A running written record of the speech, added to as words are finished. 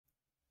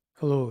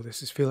Hello,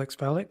 this is Felix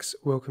Valix.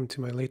 Welcome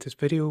to my latest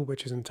video,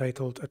 which is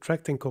entitled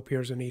Attracting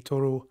Copiers on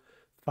eToro,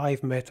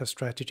 5 Meta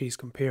Strategies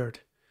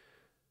Compared.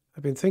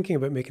 I've been thinking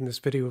about making this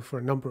video for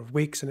a number of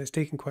weeks and it's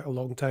taken quite a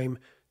long time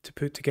to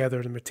put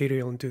together the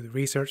material and do the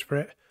research for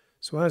it.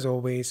 So as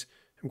always,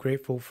 I'm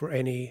grateful for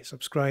any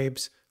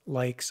subscribes,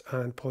 likes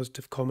and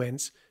positive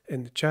comments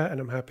in the chat, and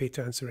I'm happy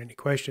to answer any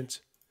questions.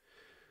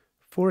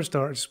 Before I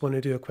start, I just want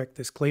to do a quick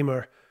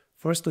disclaimer.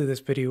 Firstly, this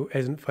video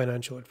isn't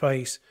financial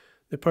advice.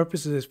 The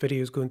purpose of this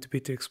video is going to be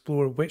to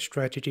explore which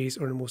strategies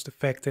are the most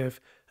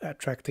effective at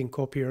attracting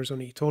copiers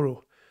on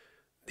eToro.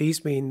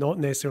 These may not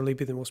necessarily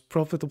be the most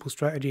profitable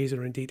strategies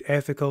or indeed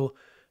ethical,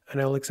 and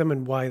I'll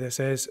examine why this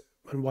is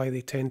and why they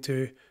tend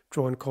to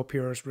draw in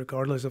copiers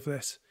regardless of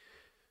this.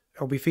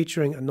 I'll be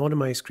featuring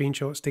anonymized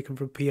screenshots taken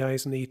from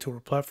PIs on the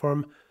eToro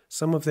platform.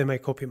 Some of them I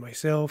copy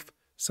myself,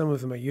 some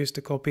of them I used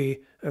to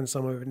copy, and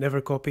some I would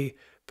never copy,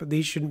 but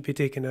these shouldn't be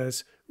taken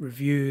as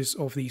reviews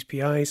of these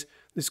PIs.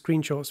 The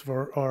screenshots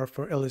are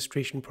for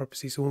illustration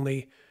purposes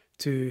only,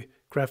 to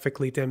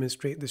graphically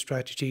demonstrate the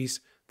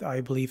strategies that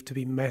I believe to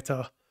be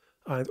meta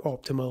and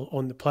optimal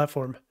on the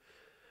platform.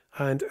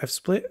 And I've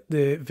split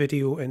the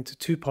video into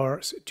 2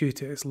 parts due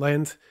to its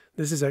length.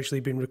 This has actually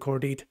been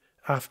recorded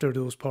after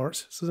those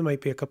parts, so there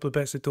might be a couple of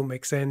bits that don't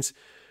make sense.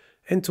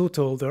 In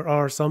total, there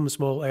are some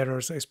small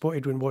errors that I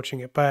spotted when watching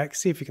it back.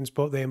 See if you can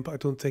spot them, but I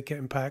don't think it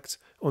impacts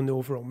on the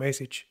overall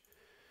message.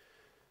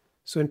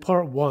 So in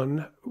part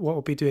 1, what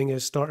I'll be doing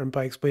is starting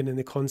by explaining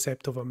the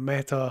concept of a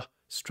meta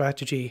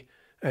strategy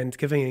and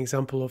giving an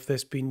example of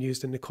this being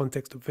used in the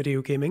context of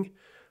video gaming.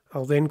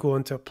 I'll then go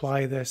on to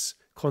apply this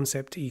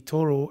concept to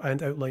eToro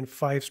and outline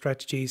 5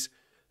 strategies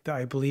that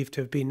I believe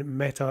to have been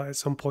meta at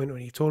some point on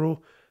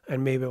eToro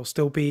and maybe will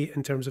still be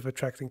in terms of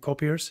attracting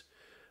copiers.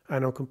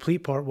 And I'll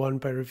complete part 1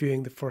 by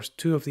reviewing the first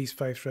 2 of these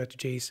 5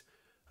 strategies,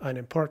 and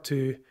in part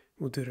 2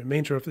 we'll do the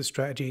remainder of the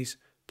strategies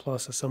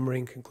plus a summary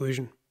and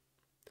conclusion.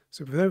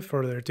 So without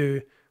further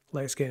ado,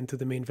 let's get into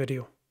the main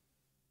video.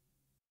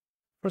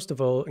 First of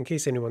all, in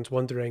case anyone's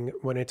wondering,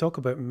 when I talk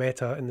about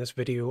meta in this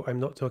video, I'm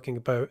not talking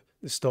about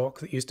the stock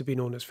that used to be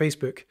known as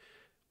Facebook.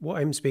 What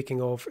I'm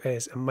speaking of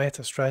is a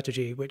meta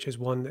strategy, which is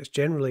one that's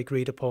generally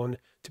agreed upon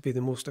to be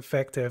the most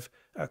effective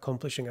at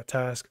accomplishing a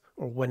task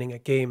or winning a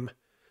game.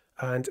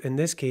 And in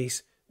this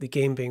case, the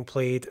game being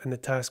played and the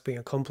task being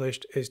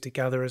accomplished is to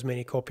gather as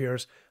many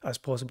copiers as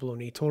possible on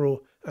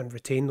eToro and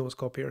retain those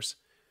copiers.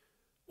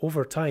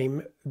 Over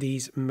time,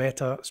 these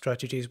meta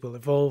strategies will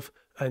evolve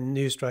and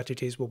new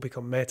strategies will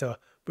become meta,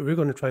 but we're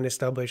going to try and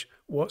establish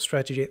what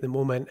strategy at the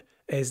moment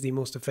is the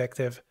most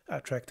effective at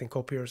attracting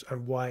copiers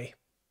and why.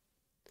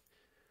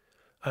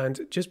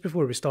 And just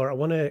before we start, I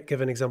want to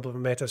give an example of a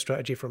meta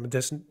strategy from a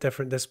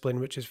different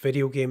discipline, which is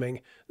video gaming.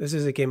 This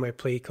is a game I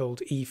play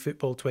called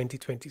eFootball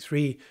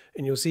 2023,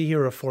 and you'll see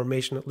here a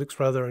formation that looks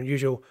rather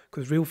unusual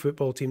because real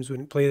football teams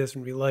wouldn't play this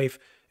in real life.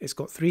 It's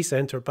got 3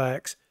 centre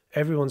backs,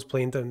 everyone's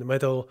playing down the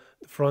middle,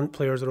 the front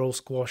players are all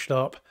squashed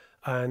up,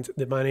 and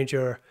the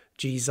manager,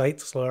 G.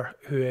 Zeitzler,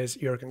 who is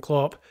Jurgen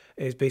Klopp,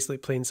 is basically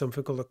playing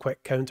something called a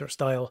quick counter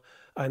style.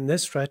 And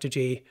this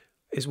strategy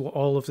is what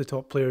all of the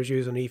top players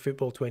use on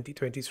eFootball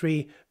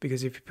 2023,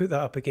 because if you put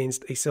that up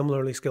against a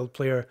similarly skilled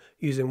player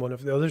using one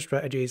of the other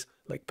strategies,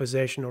 like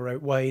possession or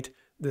out wide,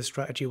 this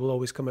strategy will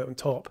always come out on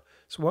top.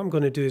 So what I'm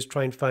going to do is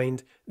try and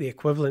find the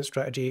equivalent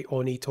strategy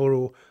on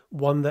eToro,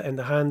 one that in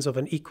the hands of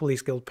an equally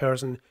skilled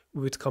person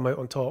would come out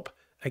on top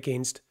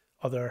against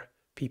other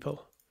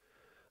people.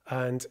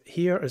 And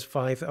here is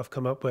 5 that I've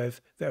come up with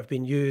that have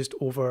been used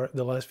over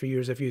the last few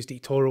years. I've used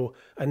eToro,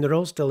 and they're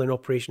all still in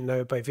operation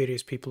now by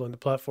various people on the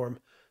platform.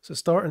 So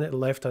starting at the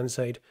left-hand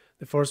side,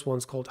 the first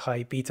one's called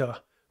high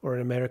beta, or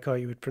in America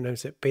you would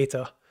pronounce it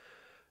beta.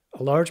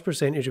 A large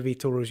percentage of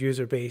eToro's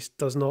user base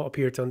does not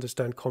appear to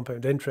understand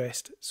compound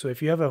interest. So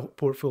if you have a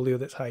portfolio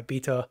that's high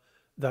beta,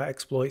 that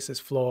exploits this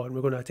flaw, and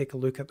we're going to take a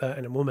look at that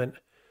in a moment.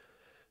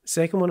 The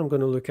second one I'm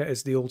going to look at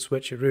is the old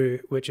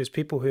switcheroo, which is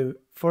people who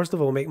first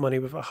of all make money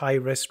with a high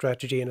risk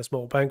strategy and a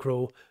small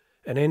bankroll,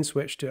 and then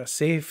switch to a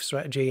safe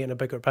strategy and a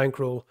bigger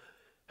bankroll,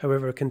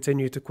 however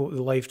continue to quote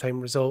the lifetime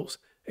results,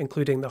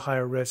 including the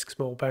higher risk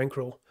small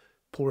bankroll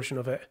portion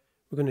of it.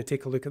 We're going to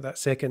take a look at that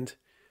second.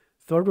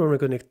 Third one we're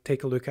going to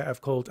take a look at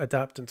I've called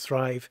adapt and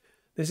thrive.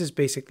 This is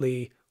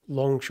basically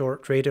long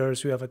short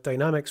traders who have a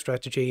dynamic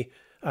strategy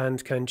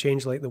and can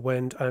change like the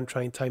wind and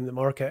try and time the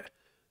market.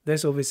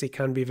 This obviously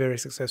can be very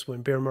successful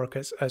in bear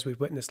markets, as we've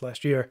witnessed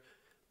last year.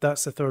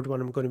 That's the third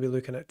one I'm going to be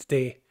looking at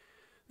today.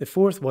 The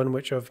fourth one,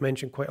 which I've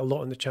mentioned quite a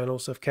lot on the channel,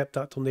 so I've kept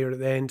that till near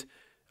the end,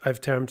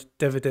 I've termed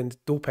dividend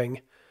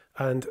doping.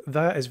 And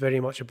that is very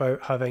much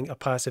about having a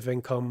passive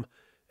income,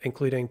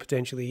 including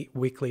potentially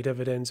weekly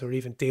dividends or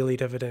even daily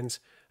dividends.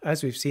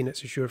 As we've seen,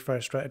 it's a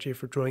surefire strategy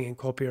for drawing in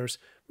copiers.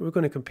 We're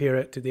going to compare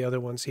it to the other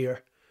ones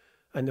here.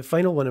 And the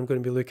final one I'm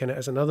going to be looking at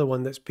is another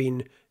one that's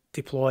been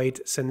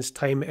deployed since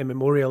time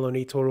immemorial on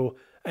eToro,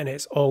 and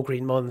it's all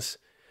green months.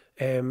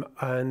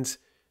 And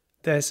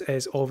this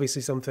is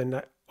obviously something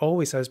that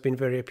always has been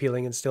very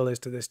appealing and still is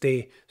to this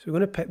day. So we're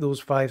going to pit those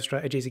 5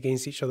 strategies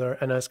against each other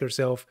and ask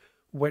ourselves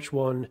which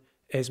one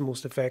is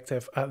most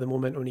effective at the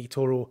moment on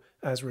eToro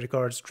as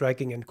regards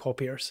dragging in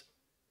copiers.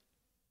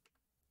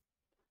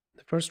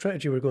 The first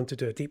strategy we're going to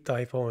do a deep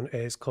dive on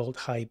is called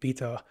high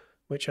beta,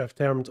 which I've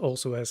termed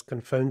also as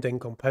confounding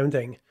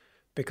compounding,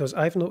 because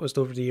I've noticed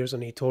over the years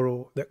on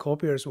eToro that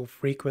copiers will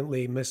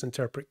frequently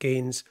misinterpret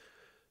gains,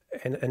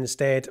 and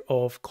instead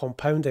of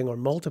compounding or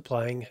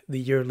multiplying the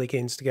yearly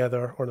gains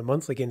together or the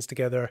monthly gains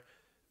together,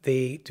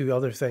 they do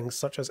other things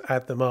such as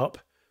add them up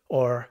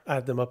or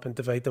add them up and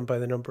divide them by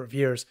the number of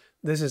years.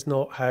 This is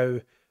not how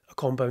a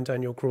compound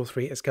annual growth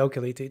rate is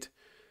calculated.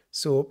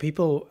 So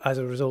people, as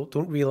a result,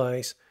 don't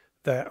realize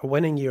that a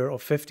winning year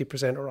of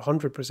 50% or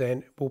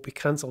 100% will be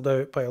cancelled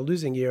out by a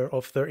losing year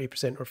of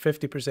 30% or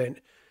 50%.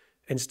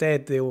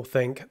 Instead, they will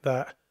think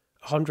that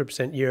a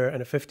 100% year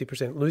and a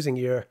 50% losing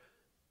year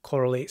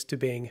correlates to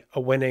being a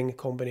winning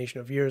combination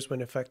of years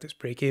when in fact it's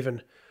break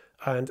even.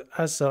 And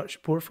as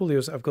such,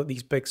 portfolios that have got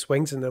these big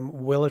swings in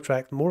them will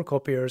attract more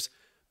copiers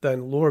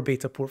than lower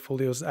beta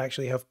portfolios that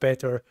actually have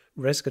better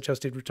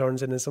risk-adjusted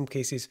returns and in some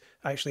cases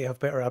actually have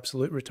better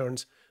absolute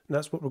returns. And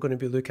that's what we're going to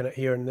be looking at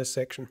here in this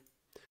section.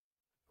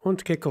 I want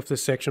to kick off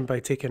this section by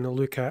taking a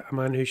look at a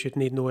man who should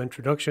need no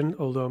introduction,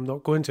 although I'm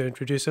not going to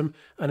introduce him,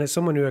 and it's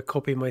someone who I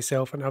copy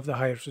myself and have the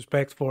highest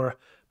respect for.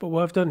 But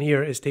what I've done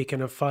here is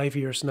taken a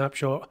 5-year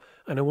snapshot,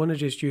 and I want to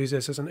just use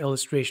this as an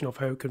illustration of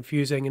how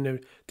confusing and how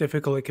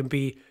difficult it can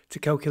be to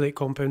calculate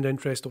compound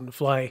interest on the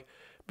fly.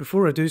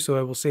 Before I do so,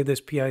 I will say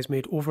this PI has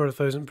made over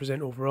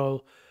 1,000%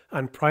 overall,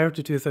 and prior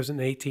to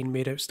 2018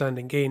 made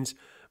outstanding gains.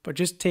 But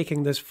just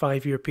taking this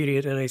 5-year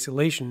period in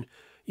isolation,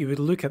 you would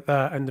look at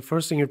that and the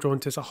first thing you're drawn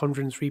to is a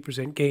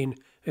 103% gain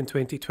in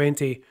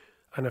 2020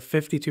 and a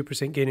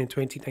 52% gain in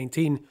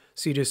 2019.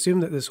 So you'd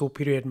assume that this whole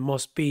period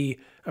must be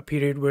a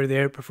period where they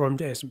outperformed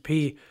the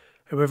S&P.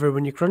 However,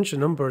 when you crunch the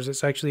numbers,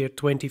 it's actually a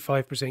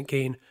 25%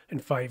 gain in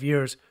 5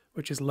 years,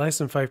 which is less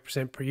than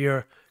 5% per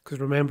year. Because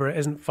remember, it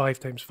isn't 5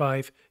 times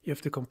 5, you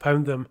have to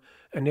compound them.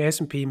 And the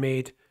S&P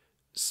made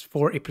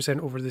 40%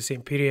 over the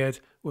same period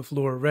with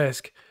lower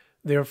risk.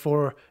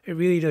 Therefore, it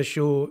really does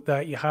show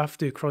that you have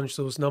to crunch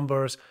those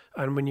numbers,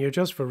 and when you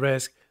adjust for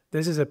risk,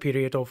 this is a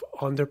period of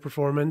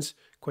underperformance,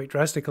 quite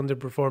drastic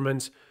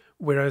underperformance,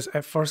 whereas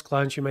at first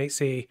glance you might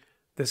say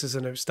this is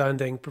an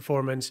outstanding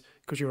performance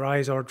because your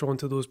eyes are drawn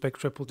to those big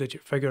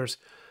triple-digit figures.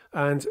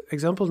 And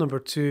example number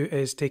 2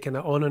 is taking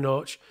it on a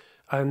notch,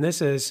 and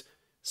this is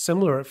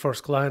similar at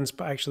first glance,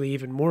 but actually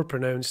even more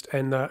pronounced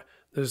in that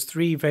there's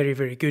 3 very,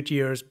 very good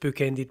years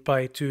bookended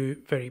by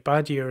 2 very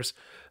bad years.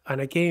 And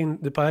again,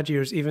 the bad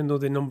years, even though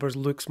the numbers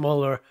look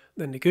smaller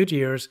than the good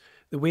years,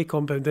 the way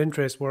compound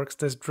interest works,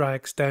 this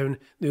drags down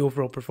the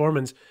overall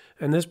performance.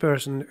 And this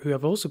person, who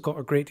I've also got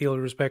a great deal of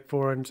respect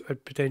for and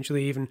I'd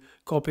potentially even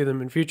copy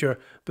them in future,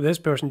 but this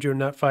person during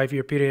that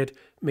 5-year period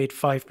made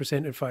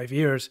 5% in 5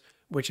 years,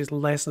 which is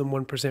less than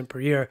 1%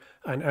 per year.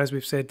 And as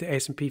we've said, the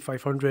S&P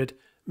 500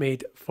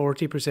 made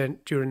 40%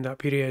 during that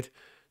period.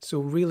 So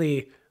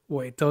really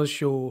what it does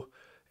show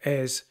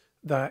is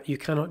that you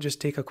cannot just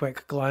take a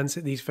quick glance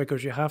at these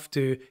figures. You have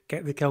to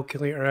get the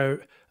calculator out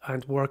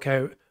and work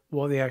out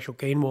what the actual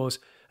gain was.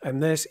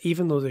 And this,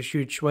 even though there's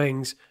huge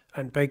swings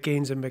and big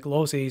gains and big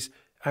losses,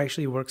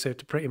 actually works out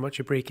to pretty much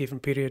a break-even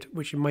period,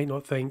 which you might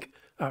not think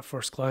at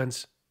first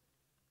glance.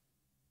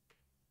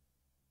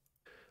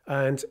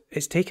 And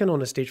it's taken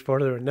on a stage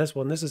further in this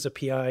one. This is a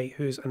PI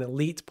who's an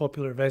elite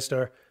popular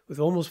investor with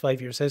almost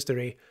 5 years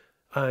history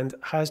and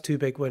has 2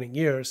 big winning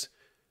years.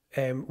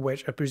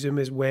 Which I presume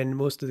is when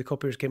most of the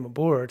copiers came on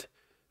board,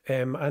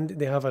 and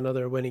they have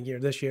another winning year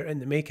this year in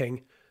the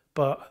making.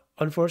 But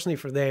unfortunately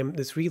for them,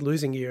 the 3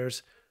 losing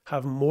years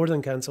have more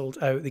than cancelled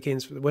out the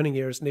gains for the winning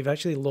years, and they've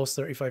actually lost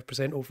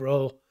 35%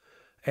 overall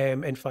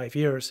in 5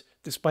 years.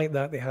 Despite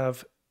that, they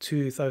have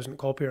 2,000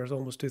 copiers,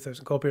 almost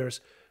 2,000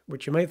 copiers,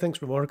 which you might think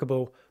is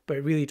remarkable, but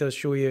it really does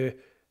show you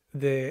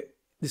the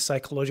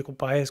psychological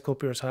bias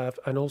copiers have,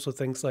 and also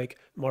things like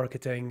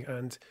marketing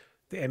and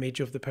the image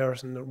of the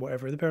person or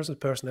whatever, the person's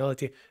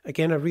personality.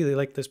 Again, I really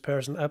like this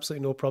person,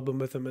 absolutely no problem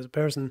with them as a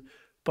person,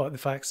 but the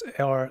facts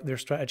are their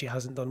strategy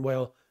hasn't done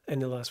well in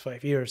the last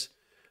 5 years.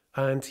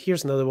 And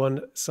here's another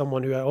one,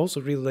 someone who I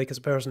also really like as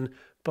a person,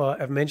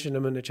 but I've mentioned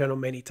him on the channel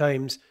many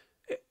times.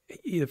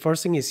 The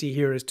first thing you see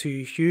here is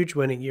 2 huge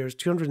winning years,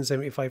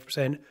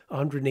 275%,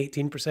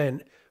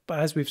 118%. But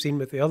as we've seen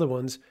with the other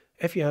ones,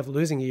 if you have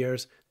losing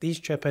years, these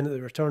chip into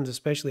the returns,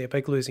 especially a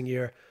big losing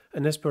year.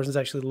 And this person's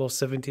actually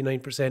lost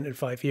 79% in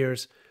 5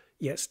 years,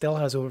 yet still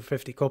has over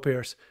 50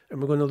 copiers. And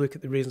we're going to look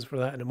at the reasons for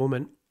that in a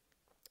moment.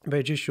 But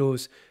it just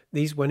shows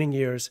these winning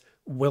years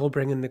will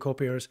bring in the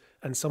copiers,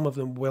 and some of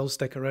them will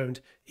stick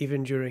around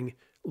even during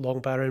long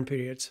barren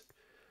periods.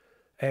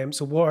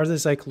 So what are the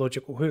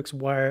psychological hooks?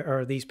 Why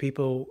are these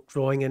people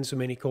drawing in so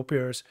many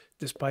copiers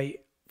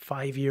despite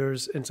 5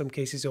 years, in some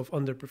cases, of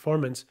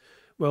underperformance?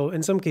 Well,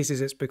 in some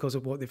cases it's because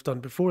of what they've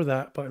done before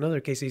that, but in other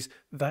cases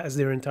that is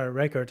their entire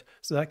record,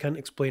 so that can't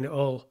explain it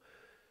all.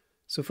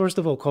 So first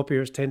of all,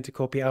 copiers tend to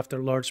copy after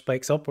large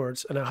spikes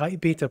upwards, and a high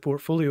beta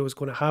portfolio is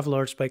going to have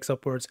large spikes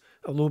upwards.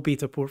 A low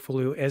beta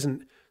portfolio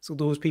isn't. So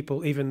those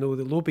people, even though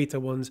the low beta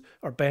ones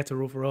are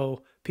better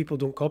overall, people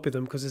don't copy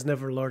them because there's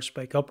never a large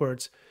spike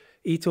upwards.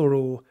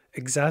 eToro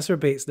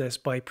exacerbates this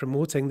by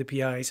promoting the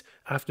PIs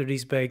after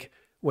these big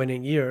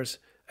winning years.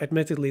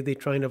 Admittedly, they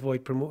try and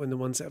avoid promoting the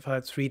ones that have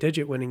had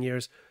 3-digit winning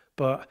years,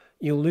 but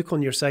you'll look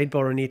on your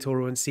sidebar on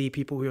eToro and see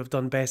people who have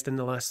done best in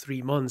the last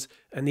 3 months,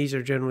 and these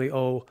are generally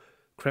all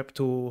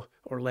crypto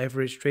or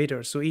leverage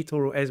traders. So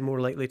eToro is more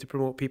likely to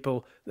promote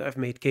people that have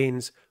made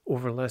gains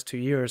over the last 2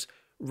 years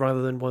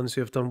rather than ones who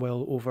have done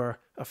well over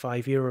a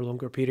 5-year or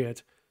longer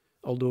period.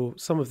 Although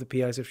some of the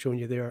PIs I've shown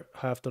you there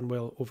have done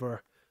well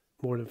over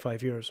more than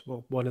 5 years.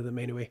 Well, one of them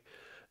anyway.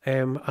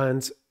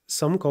 And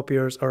some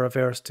copiers are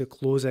averse to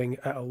closing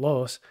at a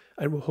loss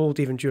and will hold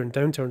even during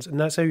downturns. And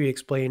that's how you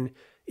explain,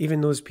 even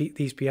though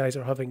these PIs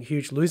are having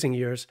huge losing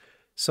years,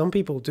 some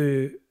people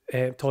do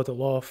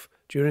toddle off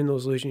during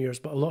those losing years,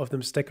 but a lot of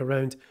them stick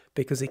around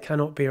because they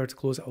cannot bear to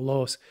close at a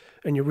loss.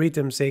 And you read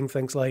them saying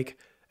things like,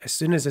 as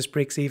soon as this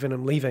breaks even,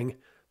 I'm leaving.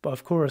 But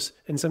of course,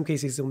 in some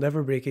cases, they'll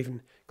never break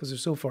even because they're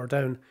so far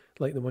down,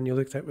 like the one you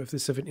looked at with the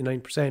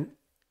 79%.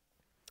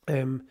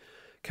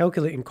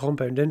 Calculating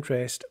compound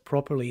interest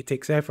properly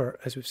takes effort,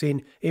 as we've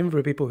seen, even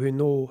for people who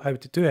know how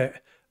to do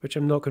it, which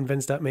I'm not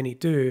convinced that many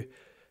do.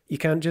 You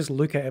can't just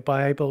look at it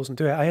by eyeballs and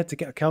do it. I had to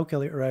get a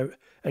calculator out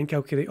and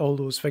calculate all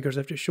those figures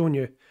I've just shown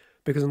you,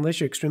 because unless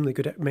you're extremely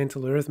good at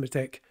mental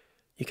arithmetic,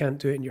 you can't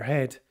do it in your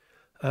head.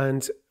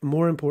 And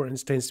more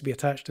importance tends to be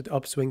attached to the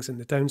upswings and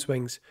the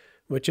downswings,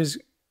 which is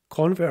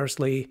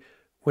conversely,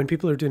 when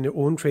people are doing their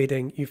own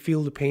trading, you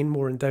feel the pain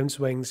more in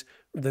downswings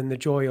than the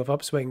joy of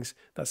upswings.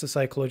 That's a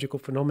psychological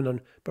phenomenon.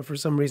 But for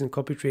some reason,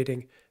 copy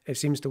trading, it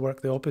seems to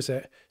work the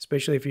opposite,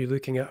 especially if you're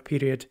looking at a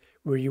period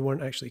where you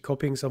weren't actually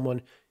copying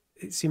someone.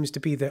 It seems to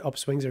be that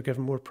upswings are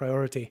given more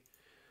priority.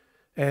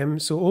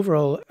 So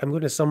overall, I'm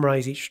going to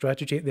summarize each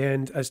strategy at the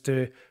end as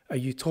to a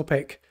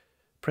utopic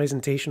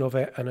presentation of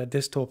it and a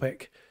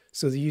dystopic.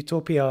 So the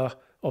utopia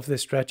of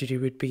this strategy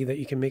would be that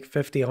you can make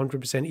 50,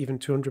 100%, even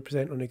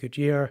 200% on a good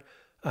year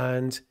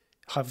and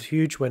have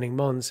huge winning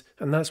months.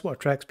 And that's what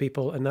attracts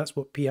people, and that's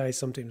what PIs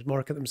sometimes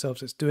market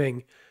themselves as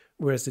doing.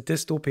 Whereas the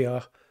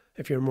dystopia,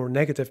 if you're a more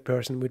negative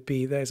person, would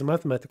be that it's a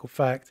mathematical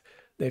fact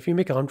that if you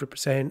make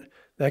 100%,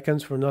 that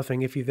counts for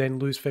nothing if you then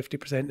lose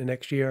 50% the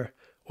next year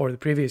or the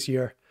previous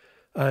year.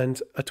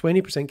 And a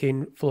 20%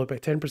 gain followed by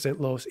 10%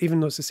 loss, even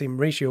though it's the same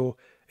ratio,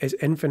 is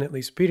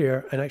infinitely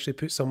superior and actually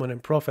puts someone in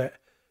profit.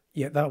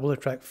 Yet that will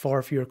attract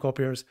far fewer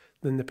copiers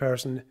than the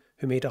person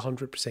who made a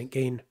 100%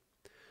 gain.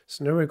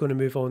 So now we're going to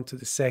move on to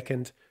the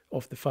second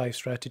of the 5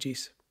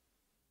 strategies.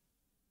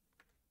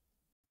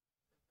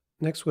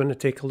 Next, we're going to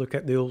take a look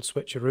at the old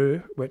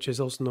switcheroo, which is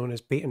also known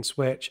as bait and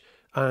switch.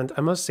 And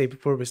I must say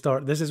before we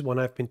start, this is one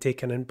I've been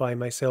taken in by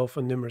myself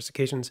on numerous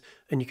occasions,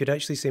 and you could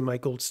actually say my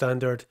gold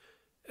standard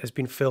has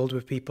been filled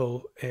with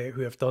people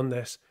who have done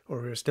this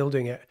or who are still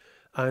doing it.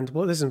 And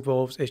what this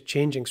involves is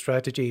changing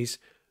strategies,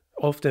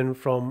 often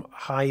from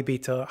high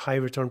beta, high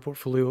return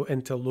portfolio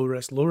into low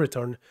risk, low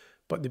return.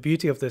 But the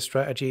beauty of this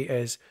strategy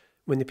is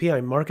when the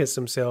PI markets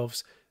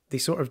themselves, they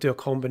sort of do a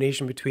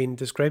combination between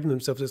describing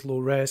themselves as low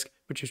risk,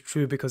 which is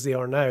true because they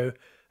are now,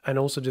 and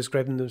also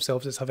describing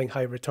themselves as having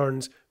high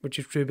returns, which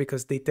is true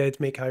because they did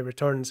make high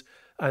returns,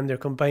 and they're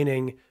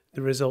combining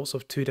the results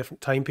of 2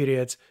 different time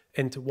periods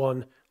into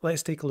one.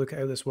 Let's take a look at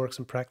how this works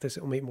in practice.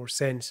 It will make more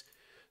sense.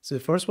 So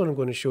the first one I'm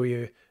going to show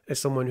you is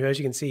someone who, as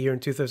you can see here in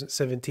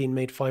 2017,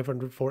 made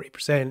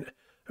 540%.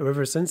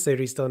 However, since there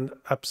he's done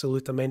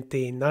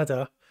absolutamente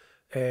nada.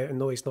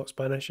 No, he's not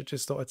Spanish. I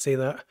just thought I'd say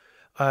that.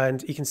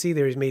 And you can see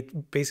there he's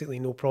made basically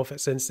no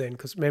profit since then,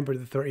 because remember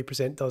the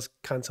 30% does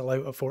cancel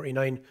out a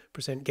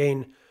 49%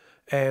 gain.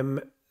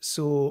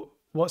 So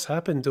what's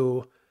happened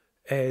though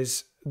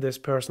is this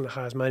person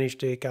has managed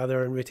to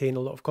gather and retain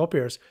a lot of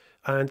copiers.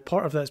 And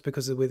part of that's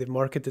because of the way they've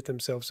marketed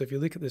themselves. So if you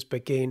look at this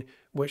big gain,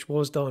 which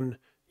was done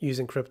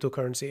using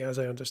cryptocurrency as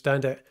I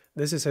understand it,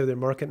 this is how they're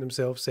marketing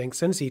themselves, saying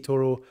since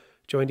eToro,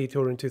 joined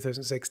eToro in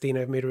 2016,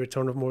 I've made a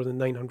return of more than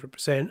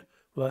 900%.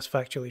 Well, that's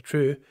factually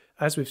true.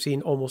 As we've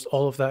seen, almost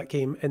all of that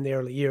came in the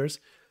early years.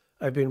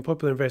 I've been a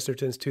popular investor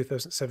since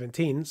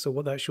 2017. So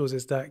what that shows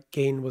is that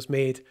gain was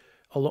made,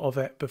 a lot of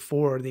it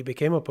before they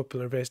became a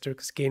popular investor,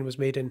 because gain was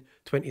made in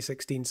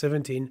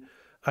 2016-17.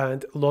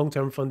 And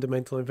long-term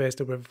fundamental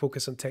investor with a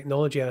focus on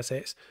technology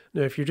assets.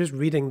 Now, if you're just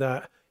reading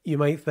that, you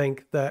might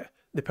think that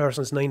the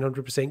person's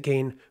 900%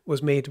 gain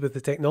was made with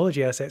the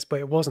technology assets, but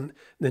it wasn't.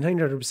 The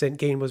 900%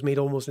 gain was made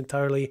almost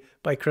entirely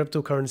by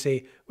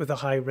cryptocurrency with a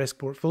high risk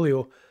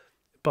portfolio.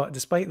 But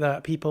despite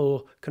that,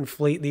 people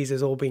conflate these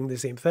as all being the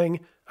same thing.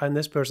 And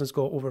this person's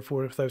got over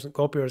 4,000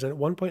 copiers. And at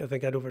one point, I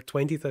think I had over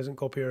 20,000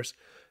 copiers,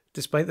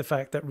 despite the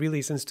fact that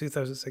really since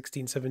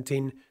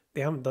 2016-17, they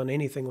haven't done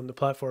anything on the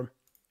platform.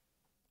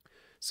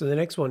 So the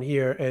next one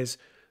here is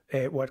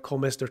what I call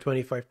Mr.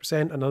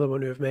 25%, another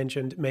one who I've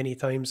mentioned many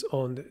times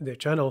on the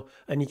channel.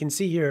 And you can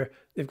see here,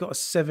 they've got a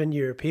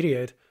 7-year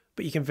period,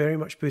 but you can very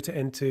much put it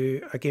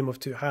into a game of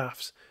 2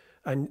 halves.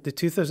 And the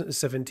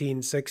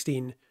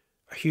 2017-16,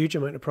 a huge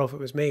amount of profit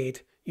was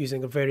made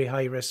using a very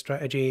high risk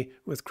strategy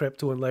with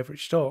crypto and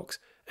leveraged stocks.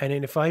 And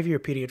in a 5-year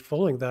period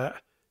following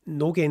that,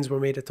 no gains were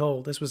made at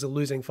all. This was a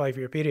losing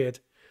 5-year period.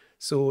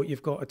 So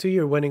you've got a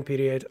 2-year winning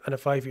period and a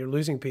 5-year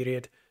losing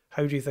period.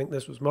 How do you think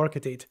this was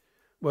marketed?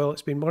 Well,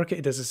 it's been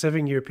marketed as a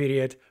 7-year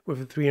period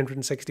with a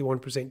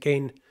 361%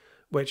 gain,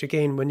 which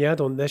again, when you add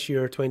on this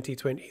year,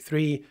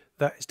 2023,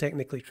 that is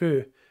technically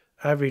true.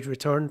 Average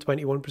return,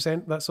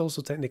 21%, that's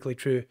also technically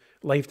true.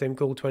 Lifetime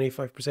goal,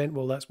 25%,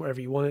 well, that's whatever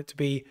you want it to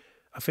be.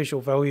 Official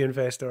value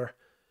investor.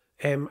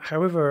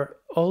 However,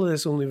 all of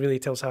this only really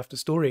tells half the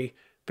story,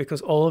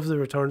 because all of the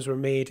returns were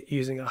made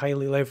using a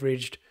highly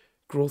leveraged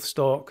growth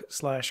stock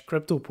 /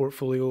 crypto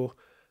portfolio,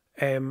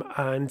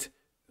 and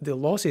the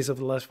losses of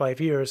the last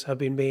 5 years have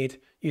been made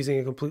using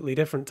a completely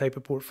different type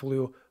of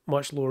portfolio,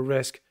 much lower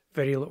risk,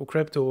 very little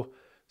crypto.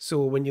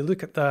 So when you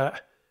look at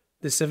that,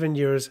 the 7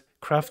 years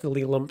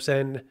craftily lumps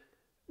in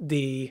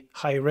the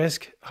high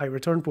risk, high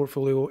return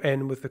portfolio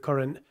in with the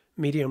current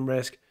medium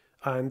risk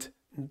and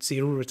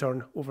zero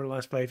return over the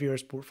last 5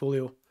 years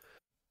portfolio.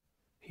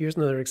 Here's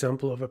another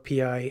example of a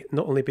PI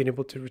not only being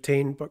able to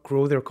retain but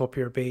grow their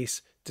copier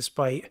base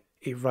despite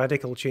a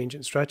radical change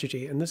in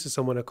strategy. And this is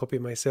someone I copy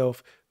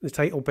myself. The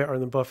title, Better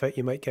Than Buffett,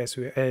 you might guess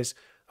who it is.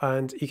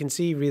 And you can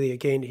see really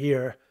again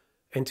here,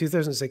 in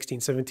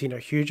 2016-17, a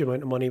huge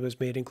amount of money was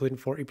made, including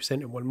 40%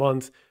 in 1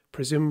 month,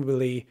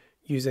 presumably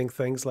using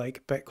things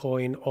like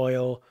Bitcoin,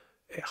 oil,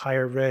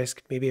 higher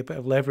risk, maybe a bit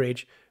of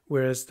leverage.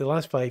 Whereas the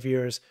last 5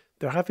 years,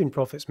 there have been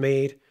profits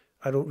made.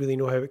 I don't really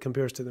know how it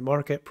compares to the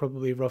market,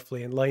 probably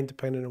roughly in line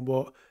depending on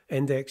what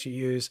index you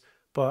use,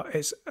 but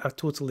it's a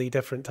totally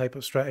different type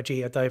of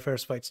strategy, a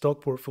diversified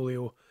stock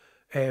portfolio.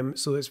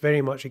 So it's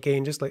very much,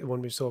 again, just like the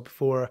one we saw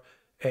before,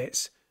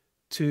 it's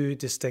two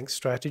distinct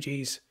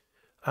strategies.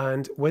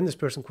 And when this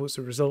person quotes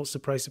the results,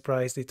 surprise,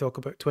 surprise, they talk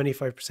about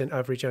 25%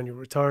 average annual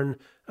return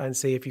and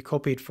say if you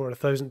copied for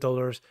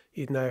 $1,000,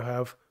 you'd now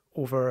have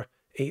over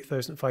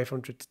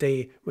 8,500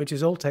 today, which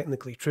is all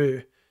technically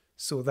true.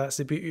 So that's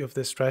the beauty of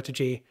this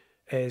strategy.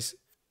 Is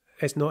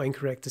it's not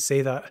incorrect to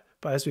say that,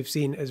 but as we've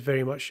seen, it's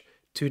very much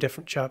two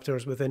different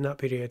chapters within that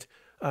period.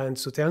 And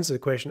so to answer the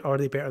question, are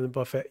they better than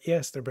Buffett?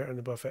 Yes, they're better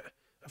than Buffett.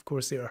 Of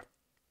course they are.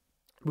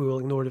 We will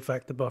ignore the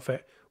fact that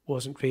Buffett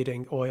wasn't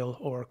trading oil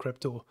or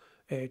crypto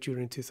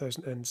during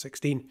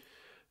 2016.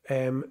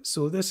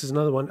 So this is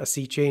another one, a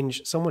sea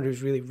change. Someone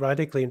who's really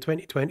radically in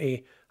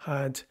 2020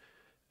 had,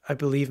 I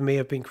believe, may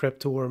have been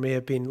crypto or may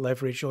have been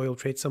leveraged oil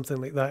trade,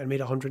 something like that, and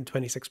made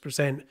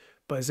 126%,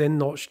 but is then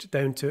notched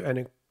down to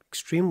an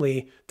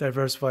extremely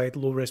diversified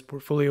low-risk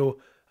portfolio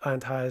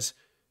and has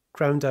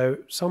ground out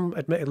some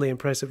admittedly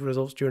impressive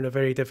results during a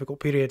very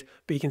difficult period,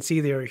 but you can see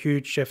there a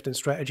huge shift in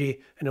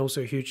strategy and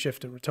also a huge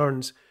shift in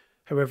returns.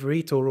 However,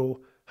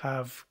 eToro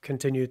have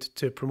continued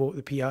to promote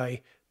the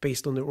PI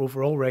based on their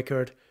overall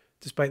record,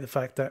 despite the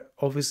fact that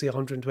obviously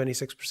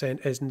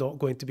 126% is not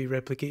going to be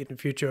replicated in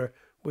future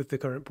with the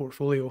current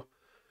portfolio.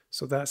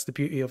 So that's the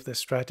beauty of this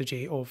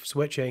strategy of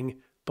switching,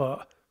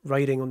 but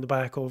riding on the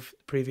back of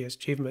previous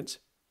achievements.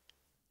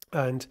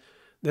 And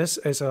this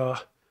is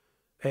a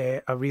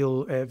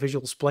real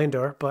visual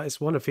splendor, but it's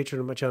one I've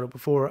featured on my channel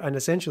before. And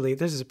essentially,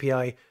 this is a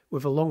PI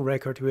with a long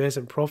record who is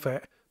in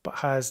profit, but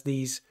has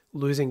these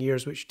losing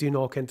years which do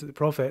knock into the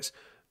profits.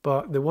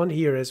 But the one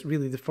here is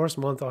really the first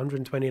month,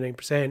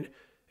 129%.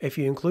 If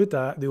you include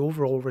that, the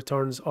overall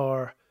returns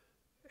are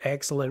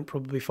excellent,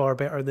 probably far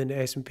better than the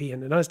S&P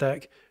and the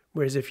Nasdaq.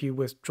 Whereas if you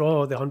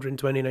withdraw the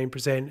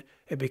 129%,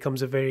 it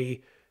becomes a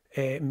very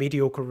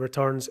mediocre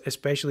returns,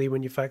 especially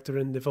when you factor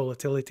in the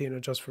volatility and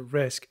adjust for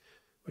risk,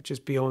 which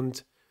is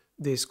beyond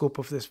the scope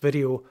of this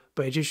video,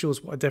 but it just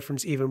shows what a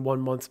difference even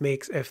 1 month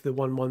makes if the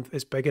 1 month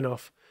is big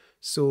enough.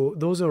 So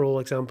those are all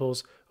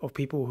examples of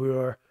people who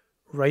are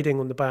riding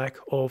on the back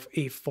of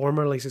a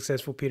formerly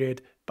successful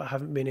period, but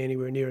haven't been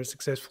anywhere near as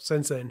successful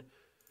since then.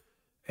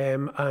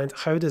 And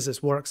how does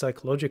this work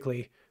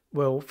psychologically?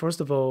 Well, first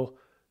of all,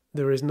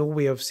 there is no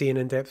way of seeing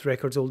in-depth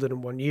records older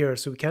than 1 year,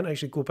 so we can't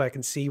actually go back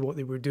and see what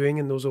they were doing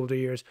in those older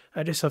years.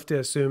 I just have to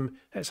assume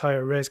it's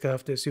higher risk. I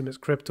have to assume it's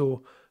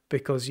crypto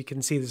because you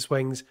can see the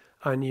swings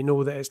and you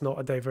know that it's not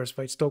a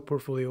diversified stock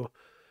portfolio.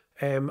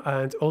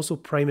 And also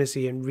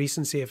primacy and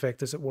recency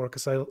effect is at work, a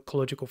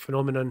psychological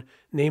phenomenon,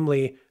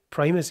 namely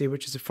primacy,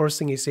 which is the first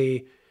thing you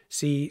see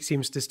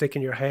seems to stick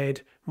in your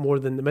head more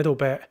than the middle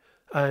bit.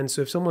 And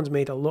so if someone's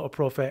made a lot of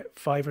profit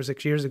 5 or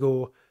 6 years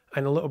ago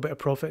and a little bit of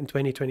profit in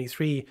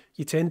 2023,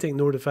 you tend to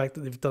ignore the fact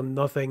that they've done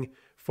nothing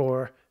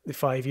for the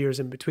 5 years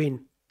in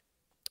between.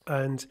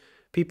 And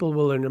people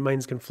will in their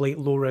minds conflate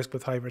low risk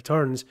with high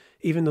returns.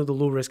 Even though the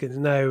low risk is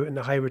now and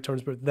the high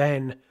returns were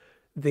then,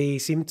 they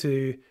seem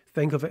to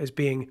think of it as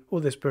being, oh,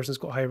 this person's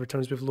got high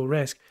returns with low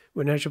risk,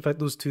 when in actual fact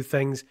those two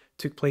things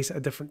took place at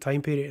a different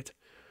time period.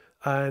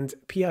 And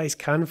PIs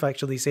can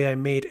factually say I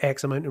made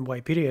X amount in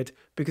Y period,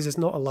 because it's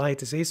not a lie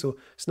to say so.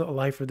 It's not a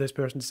lie for this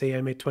person to say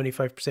I made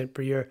 25%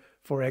 per year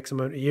for X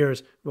amount of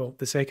years. Well,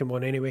 the second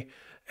one anyway.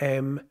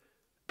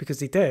 because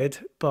they did,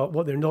 but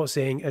what they're not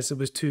saying is there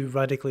was two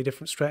radically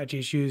different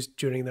strategies used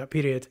during that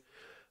period.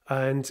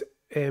 And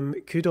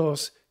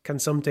kudos can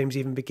sometimes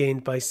even be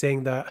gained by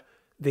saying that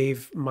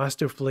they've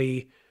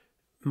masterfully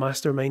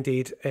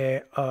masterminded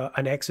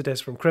an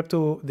exodus from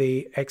crypto.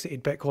 They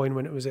exited Bitcoin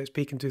when it was at its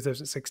peak in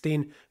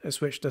 2016, it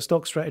switched to a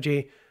stock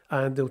strategy,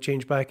 and they'll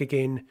change back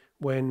again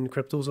when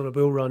crypto's on a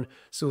bull run.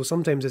 So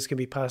sometimes this can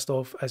be passed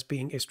off as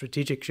being a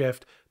strategic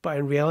shift, but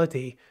in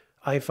reality,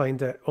 I find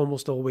that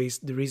almost always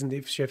the reason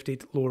they've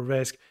shifted lower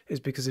risk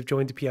is because they've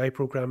joined the PI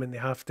program and they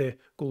have to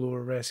go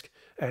lower risk.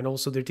 And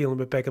also they're dealing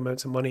with big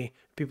amounts of money.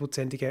 People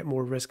tend to get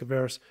more risk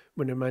averse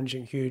when they're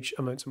managing huge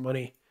amounts of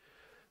money.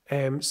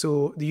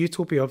 So the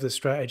utopia of this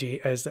strategy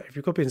is that if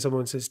you're copying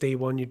someone since day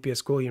one, you'd be a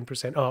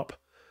squillion% up.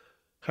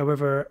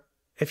 However,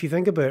 if you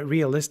think about it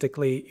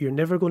realistically, you're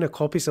never going to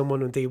copy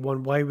someone on day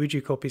one. Why would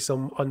you copy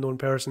some unknown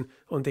person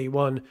on day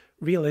one?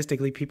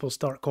 Realistically, people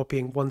start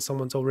copying once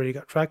someone's already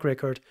got a track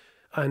record.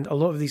 And a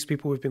lot of these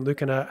people we've been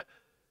looking at,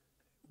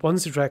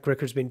 once the track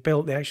record's been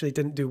built, they actually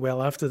didn't do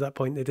well after that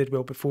point. They did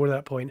well before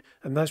that point.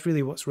 And that's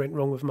really what's went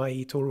wrong with my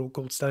eToro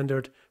Gold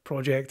Standard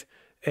project,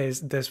 is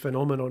this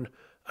phenomenon.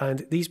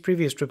 And these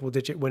previous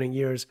triple-digit winning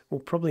years will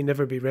probably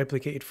never be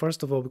replicated,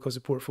 first of all, because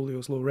the portfolio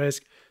is low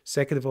risk,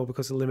 second of all,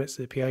 because of the limits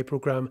to the PI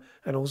program,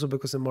 and also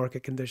because the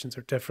market conditions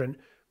are different.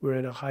 We're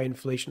in a high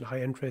inflation,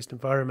 high interest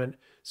environment,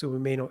 so we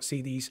may not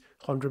see these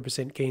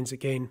 100% gains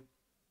again.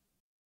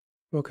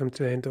 Welcome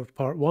to the end of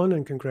part 1,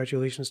 and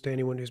congratulations to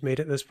anyone who's made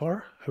it this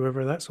far.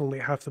 However, that's only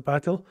half the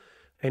battle.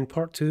 In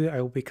part 2,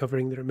 I will be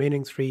covering the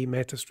remaining 3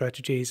 meta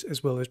strategies,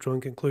 as well as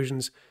drawing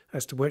conclusions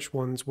as to which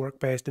ones work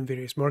best in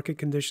various market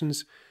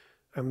conditions.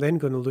 I'm then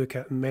going to look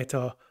at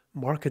meta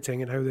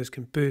marketing and how this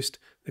can boost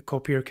the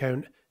copier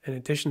count, in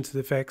addition to the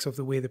effects of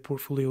the way the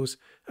portfolio's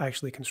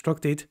actually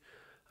constructed.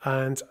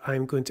 And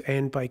I'm going to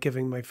end by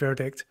giving my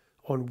verdict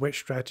on which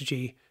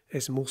strategy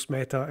is most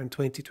meta in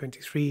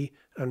 2023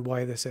 and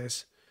why this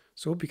is.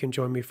 So hope you can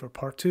join me for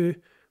part 2,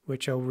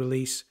 which I'll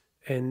release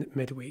in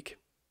midweek.